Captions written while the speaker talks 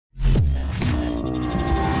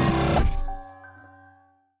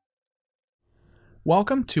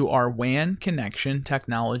Welcome to our WAN Connection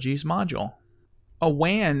Technologies module. A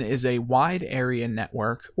WAN is a wide area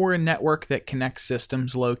network, or a network that connects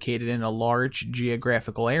systems located in a large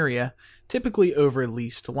geographical area, typically over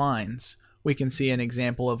leased lines. We can see an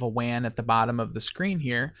example of a WAN at the bottom of the screen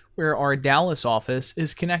here, where our Dallas office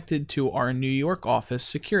is connected to our New York office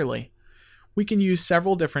securely. We can use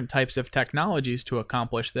several different types of technologies to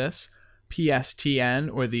accomplish this: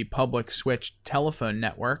 PSTN, or the Public Switched Telephone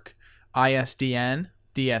Network, ISDN,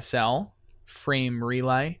 DSL, Frame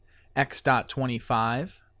Relay,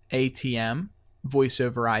 X.25, ATM, Voice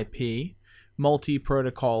over IP,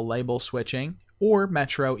 Multi-Protocol Label Switching, or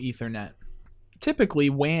Metro Ethernet. Typically,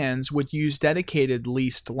 WANs would use dedicated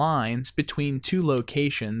leased lines between two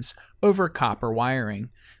locations over copper wiring.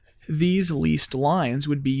 These leased lines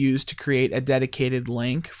would be used to create a dedicated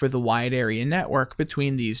link for the wide area network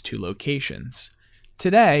between these two locations.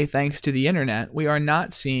 Today, thanks to the internet, we are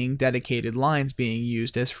not seeing dedicated lines being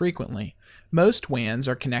used as frequently. Most WANs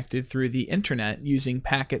are connected through the internet using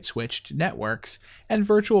packet-switched networks and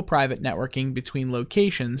virtual private networking between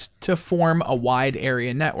locations to form a wide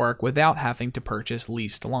area network without having to purchase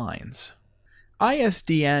leased lines.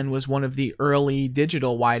 ISDN was one of the early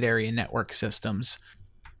digital wide area network systems.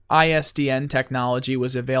 ISDN technology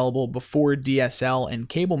was available before DSL and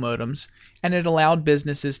cable modems, and it allowed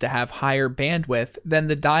businesses to have higher bandwidth than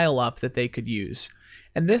the dial-up that they could use.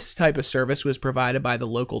 And this type of service was provided by the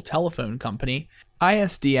local telephone company.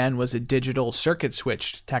 ISDN was a digital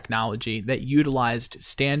circuit-switched technology that utilized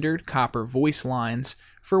standard copper voice lines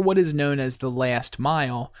for what is known as the last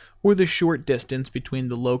mile, or the short distance between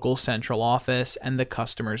the local central office and the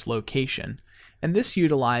customer's location. And this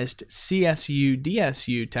utilized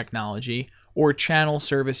CSU-DSU technology, or Channel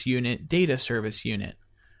Service Unit Data Service Unit.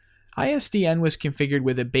 ISDN was configured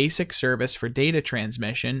with a basic service for data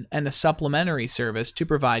transmission and a supplementary service to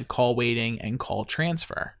provide call waiting and call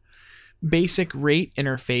transfer. Basic Rate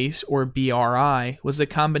Interface, or BRI, was a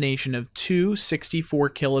combination of two 64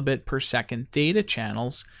 kilobit per second data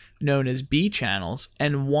channels, known as B channels,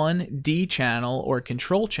 and one D channel, or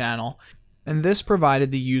control channel, and this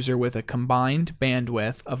provided the user with a combined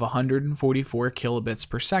bandwidth of 144 kilobits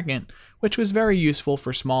per second, which was very useful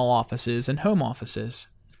for small offices and home offices.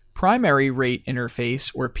 Primary Rate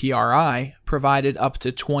Interface, or PRI, provided up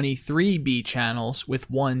to 23 B channels with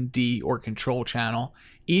one D or control channel,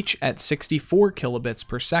 each at 64 kilobits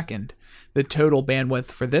per second. The total bandwidth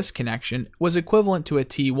for this connection was equivalent to a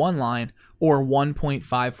T1 line, or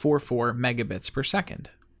 1.544 megabits per second.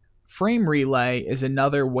 Frame Relay is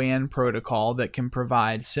another WAN protocol that can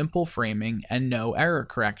provide simple framing and no error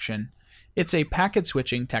correction. It's a packet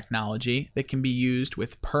switching technology that can be used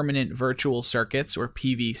with permanent virtual circuits, or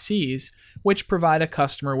PVCs, which provide a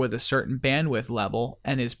customer with a certain bandwidth level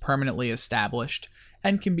and is permanently established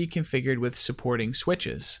and can be configured with supporting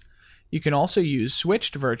switches. You can also use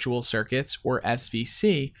switched virtual circuits, or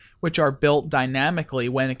SVC, which are built dynamically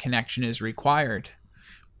when a connection is required.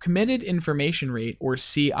 Committed Information Rate, or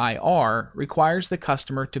CIR, requires the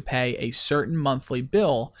customer to pay a certain monthly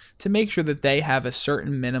bill to make sure that they have a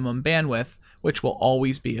certain minimum bandwidth, which will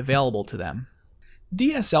always be available to them.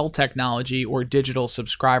 DSL technology, or digital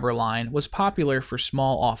subscriber line, was popular for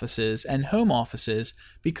small offices and home offices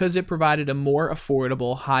because it provided a more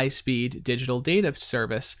affordable, high-speed digital data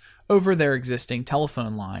service over their existing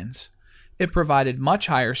telephone lines. It provided much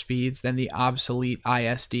higher speeds than the obsolete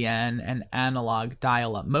ISDN and analog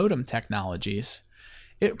dial-up modem technologies.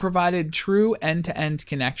 It provided true end-to-end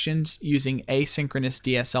connections using asynchronous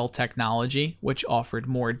DSL technology, which offered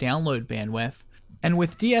more download bandwidth. And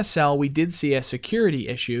with DSL, we did see a security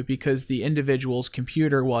issue because the individual's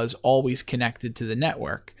computer was always connected to the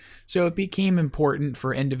network. So it became important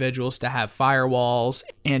for individuals to have firewalls,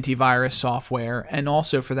 antivirus software, and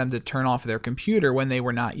also for them to turn off their computer when they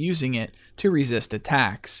were not using it to resist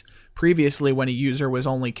attacks. Previously, when a user was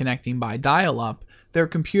only connecting by dial-up, their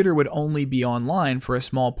computer would only be online for a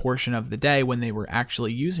small portion of the day when they were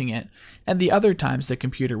actually using it, and the other times the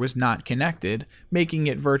computer was not connected, making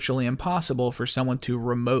it virtually impossible for someone to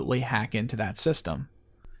remotely hack into that system.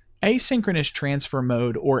 Asynchronous Transfer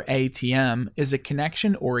Mode, or ATM, is a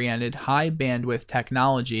connection-oriented high-bandwidth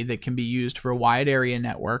technology that can be used for wide area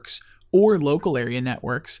networks or local area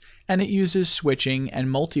networks, and it uses switching and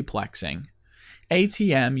multiplexing.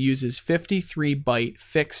 ATM uses 53-byte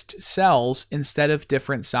fixed cells instead of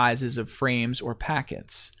different sizes of frames or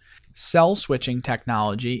packets. Cell switching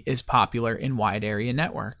technology is popular in wide area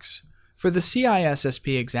networks. For the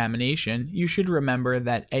CISSP examination, you should remember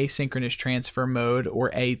that Asynchronous Transfer Mode,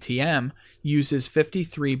 or ATM, uses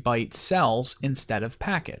 53-byte cells instead of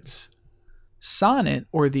packets. SONET,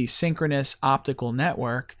 or the Synchronous Optical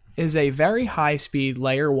Network, is a very high-speed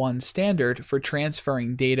Layer 1 standard for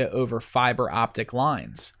transferring data over fiber optic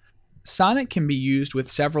lines. SONET can be used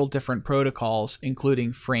with several different protocols,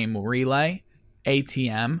 including frame relay,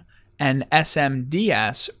 ATM, and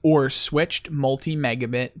SMDS, or switched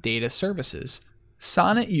multi-megabit data services.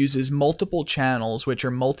 SONET uses multiple channels which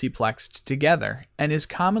are multiplexed together and is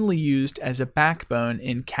commonly used as a backbone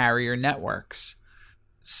in carrier networks.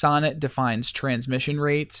 SONET defines transmission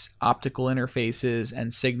rates, optical interfaces,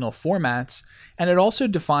 and signal formats, and it also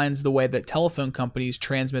defines the way that telephone companies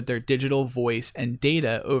transmit their digital voice and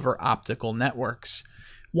data over optical networks.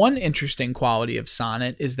 One interesting quality of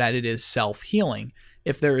SONET is that it is self-healing.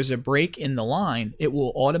 If there is a break in the line, it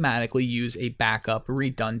will automatically use a backup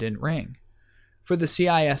redundant ring. For the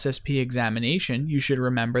CISSP examination, you should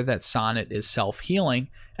remember that SONET is self-healing,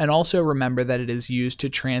 and also remember that it is used to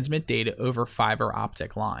transmit data over fiber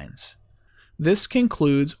optic lines. This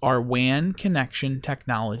concludes our WAN connection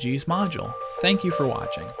technologies module. Thank you for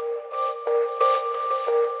watching.